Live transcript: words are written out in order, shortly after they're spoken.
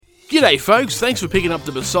G'day folks, thanks for picking up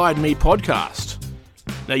the Beside Me podcast.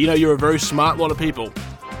 Now you know you're a very smart lot of people.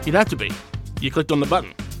 You'd have to be. You clicked on the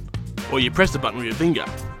button. Or you pressed the button with your finger.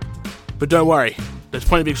 But don't worry, there's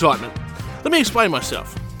plenty of excitement. Let me explain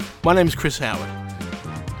myself. My name is Chris Howard.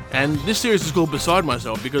 And this series is called Beside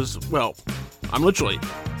Myself because, well, I'm literally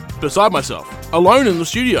beside myself, alone in the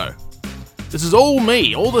studio. This is all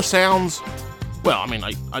me, all the sounds. Well, I mean,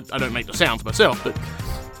 I don't make the sounds myself, but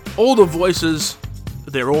all the voices,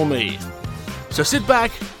 they're all me. So sit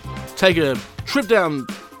back, take a trip down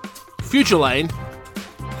future lane,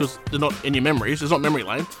 because they're not in your memories, it's not memory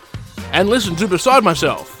lane, and listen to Beside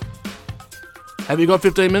Myself. Have you got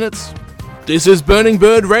 15 minutes? This is Burning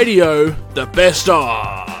Bird Radio, the best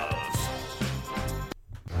of.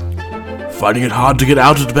 Finding it hard to get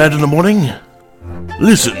out of bed in the morning?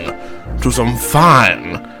 Listen to some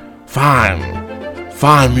fine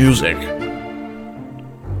music.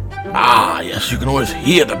 Ah, yes, you can always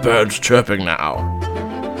hear the birds chirping now.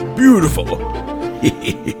 Beautiful.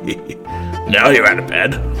 Now you're out of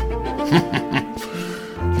bed.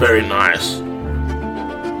 Very nice.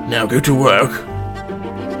 Now go to work,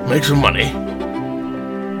 make some money,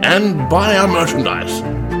 and buy our merchandise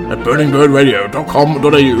at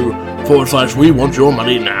burningbirdradio.com.au/we want your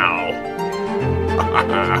money now.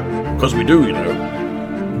 Because we do, you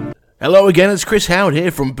know. Hello again, it's Chris Howard here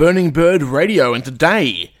from Burning Bird Radio, and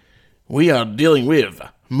today we are dealing with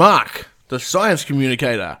Mark, the science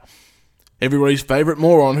communicator. Everybody's favourite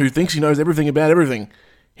moron who thinks he knows everything about everything.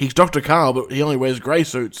 He's Dr. Carl, but he only wears grey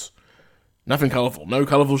suits. Nothing colourful. No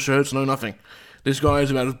colourful shirts, no nothing. This guy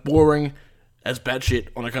is about as boring as batshit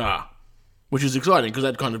on a car. Which is exciting, because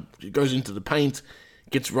that kind of goes into the paint,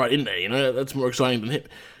 gets right in there, you know? That's more exciting than him.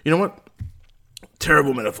 You know what?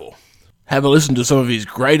 Terrible metaphor. Have a listen to some of his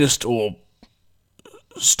greatest or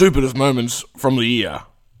stupidest moments from the year.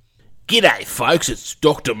 G'day folks, it's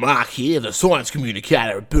Dr. Mark here, the science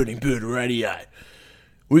communicator at Burning Bird Radio.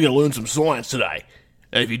 We're going to learn some science today.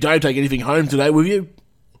 And if you don't take anything home today with you,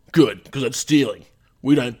 good, because that's stealing.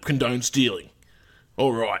 We don't condone stealing.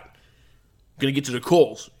 Alright, going to get to the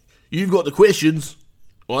calls. You've got the questions,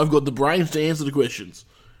 I've got the brains to answer the questions.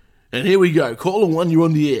 And here we go, caller 1, you're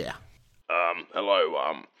on the air.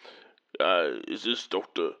 Hello, is this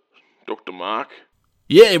Dr. Mark?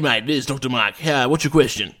 Yeah, mate, it is Dr. Mark. What's your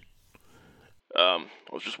question? I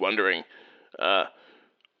was just wondering,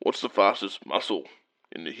 what's the fastest muscle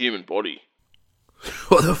in the human body?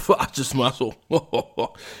 What the fastest muscle?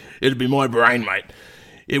 It'd be my brain, mate.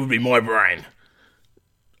 It would be my brain.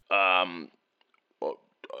 I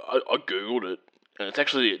googled it, and it's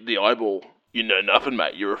actually the eyeball. You know nothing,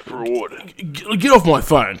 mate. You're a fraud. Get off my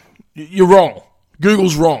phone. You're wrong.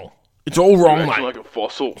 Google's wrong. It's all wrong, You're mate. acting like a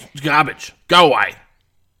fossil. It's garbage. Go away.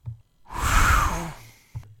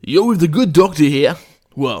 You're with the good doctor here.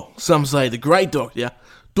 Well, some say the great doctor,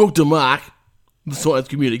 Dr. Mark, the science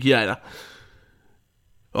communicator.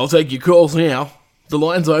 I'll take your calls now. The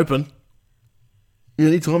line's open.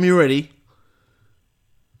 Anytime you're ready.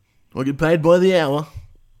 I get paid by the hour.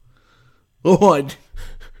 Alright,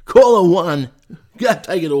 caller 1, go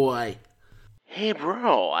take it away. Hey,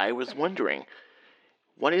 bro, I was wondering,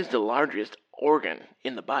 what is the largest organ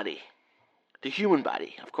in the body? The human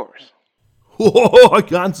body, of course. Oh, I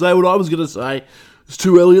can't say what I was going to say. It's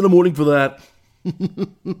too early in the morning for that.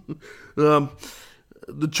 The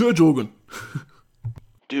church organ.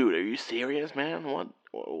 Dude, are you serious, man?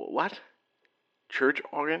 What? Church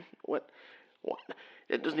organ? What?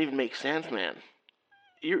 It doesn't even make sense, man.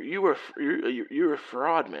 You're a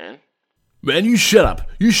fraud, man. Man, you shut up.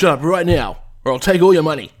 You shut up right now, or I'll take all your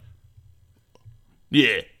money.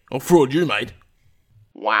 Yeah, I'll fraud you, mate.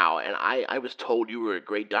 Wow, and I was told you were a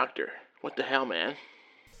great doctor. What the hell, man?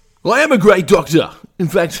 I am a great doctor. In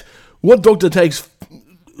fact, what doctor takes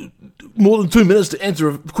more than 2 minutes to answer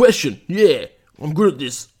a question? Yeah, I'm good at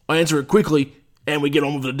this. I answer it quickly, and we get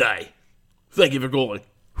on with the day. Thank you for calling.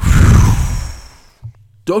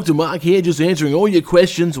 Dr. Mark here, just answering all your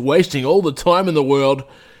questions, wasting all the time in the world.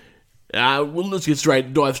 Well, let's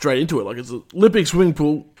dive straight into it. Like it's an Olympic swimming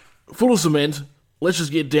pool full of cement. Let's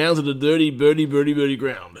just get down to the dirty, birdie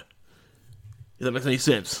ground. If that makes any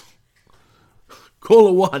sense.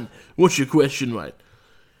 Caller 1, what's your question, mate?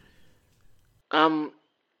 Why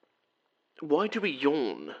do we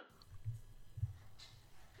yawn?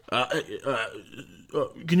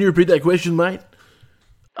 Can you repeat that question, mate?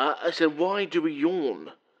 I said, why do we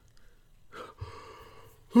yawn?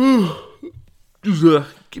 Just,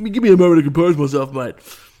 give me a moment to compose myself, mate.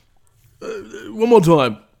 One more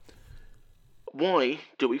time. Why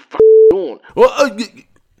do we yawn?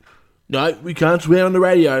 No, we can't swear on the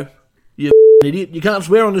radio. You idiot. You can't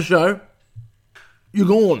swear on the show. You're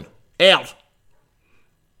gone. Out.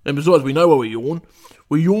 And besides, we know why we yawn.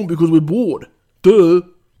 We yawn because we're bored. Duh.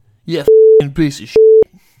 Yeah, f***ing piece of shit.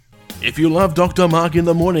 If you love Dr. Mark in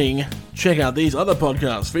the morning, check out these other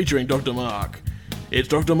podcasts featuring Dr. Mark. It's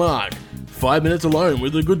Dr. Mark, 5 minutes alone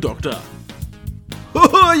with the good doctor.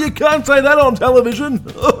 You can't say that on television.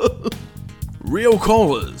 Real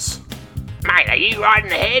callers. Mate, are you right in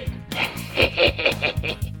the head?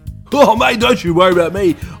 Oh, mate, don't you worry about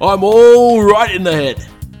me. I'm all right in the head.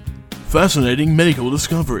 Fascinating medical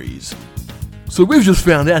discoveries. So we've just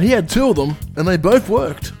found out he had 2 of them, and they both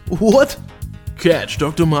worked. What? Catch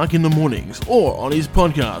Dr. Mark in the mornings, or on his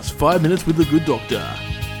podcast, 5 Minutes with the Good Doctor,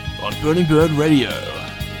 on Burning Bird Radio,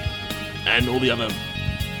 and all the other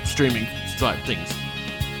streaming site things.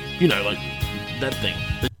 You know, like that thing.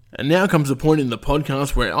 And now comes a point in the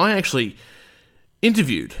podcast where I actually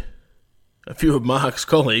interviewed a few of Mark's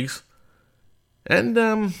colleagues, and,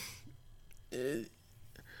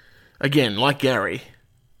 again, like Gary,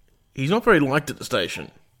 he's not very liked at the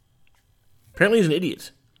station. Apparently he's an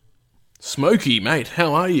idiot. Smokey, mate,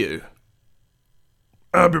 how are you?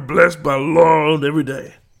 I'll be blessed by the Lord every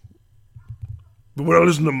day. But when I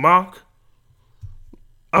listen to Mark,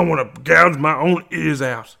 I want to gouge my own ears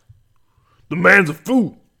out. The man's a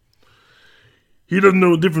fool. He doesn't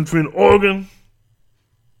know the difference between an organ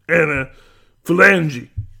and a phalange.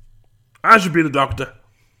 I should be the doctor.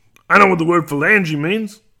 I know what the word phalange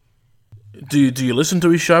means. Do you listen to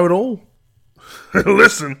his show at all?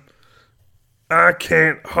 Listen, I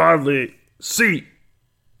can't hardly see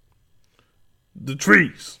the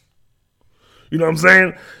trees. You know what I'm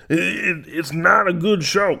saying? It's not a good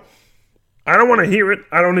show. I don't want to hear it.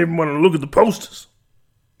 I don't even want to look at the posters.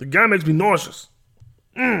 The guy makes me nauseous.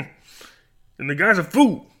 And the guy's a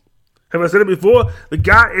fool. Have I said it before? The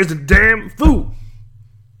guy is a damn fool.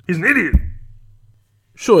 He's an idiot.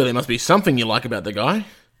 Surely there must be something you like about the guy.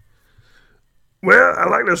 Well, I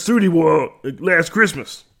like the suit he wore last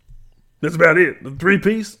Christmas. That's about it. The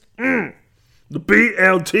 3-piece. The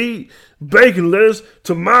BLT, bacon, lettuce,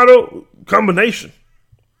 tomato combination.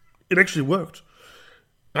 It actually worked.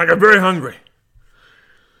 I got very hungry.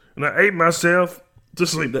 And I ate myself to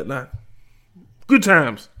sleep that night. Good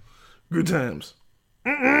times. Good times.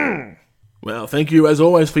 Well, thank you as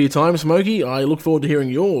always for your time, Smokey. I look forward to hearing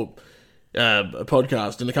your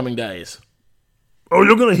podcast in the coming days. Oh,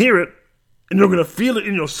 you're going to hear it, and you're going to feel it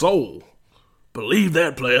in your soul. Believe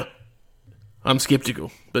that, player. I'm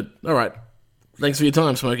skeptical, but alright. Thanks for your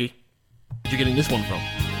time, Smokey. Where'd you getting this one from?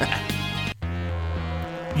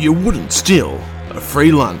 You wouldn't steal a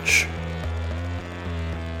free lunch.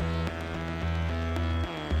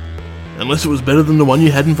 Unless it was better than the one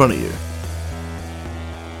you had in front of you.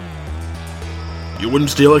 You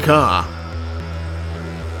wouldn't steal a car.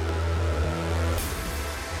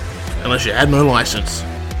 Unless you had no license.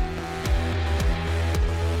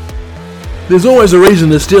 There's always a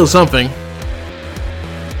reason to steal something.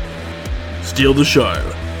 Steal the show.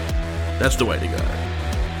 That's the way to go.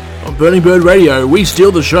 On Burning Bird Radio, we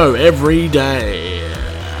steal the show every day.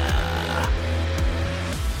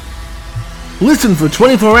 Listen for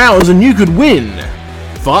 24 hours and you could win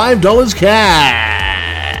 $5 cash.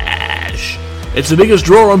 It's the biggest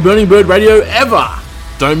draw on Burning Bird Radio ever.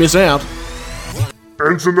 Don't miss out.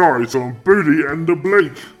 And tonight on Booty and the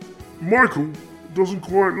Blake, Michael doesn't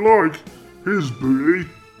quite like his booty.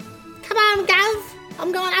 Come on, Gov.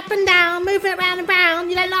 I'm going up and down, moving it round and round.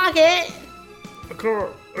 You don't like it? I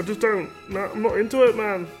can't. I just don't. No, I'm not into it,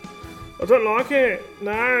 man. I don't like it.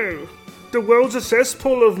 No. The world's a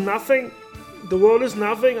cesspool of nothing. The world is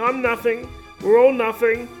nothing. I'm nothing. We're all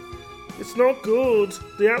nothing. It's not good.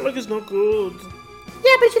 The outlook is not good.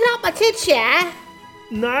 Yeah, but you like my tits, yeah?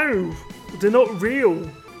 No. They're not real.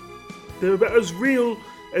 They're about as real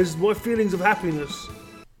as my feelings of happiness.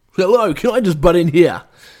 Hello, can I just butt in here?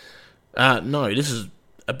 No, this is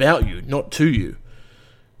about you, not to you.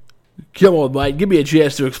 Come on, mate, give me a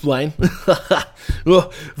chance to explain.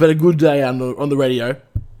 Well, I've had a good day on the radio.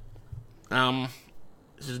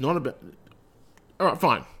 This is not about... Alright,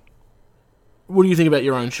 fine. What do you think about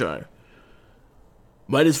your own show?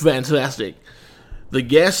 Mate, it's fantastic. The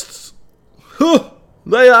guests...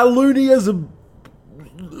 they are loony as a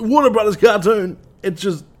Warner Brothers cartoon. It's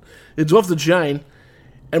off the chain.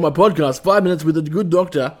 And my podcast, 5 Minutes with a Good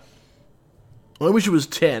Doctor, I wish it was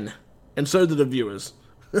 10. And so did the viewers.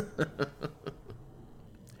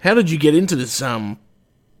 How did you get into this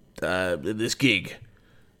this gig?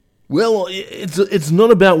 Well, it's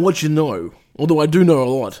not about what you know, although I do know a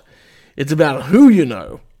lot. It's about who you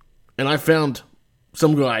know. And I found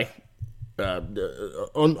some guy on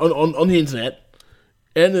the internet,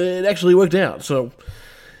 and it actually worked out. So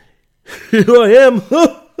here I am.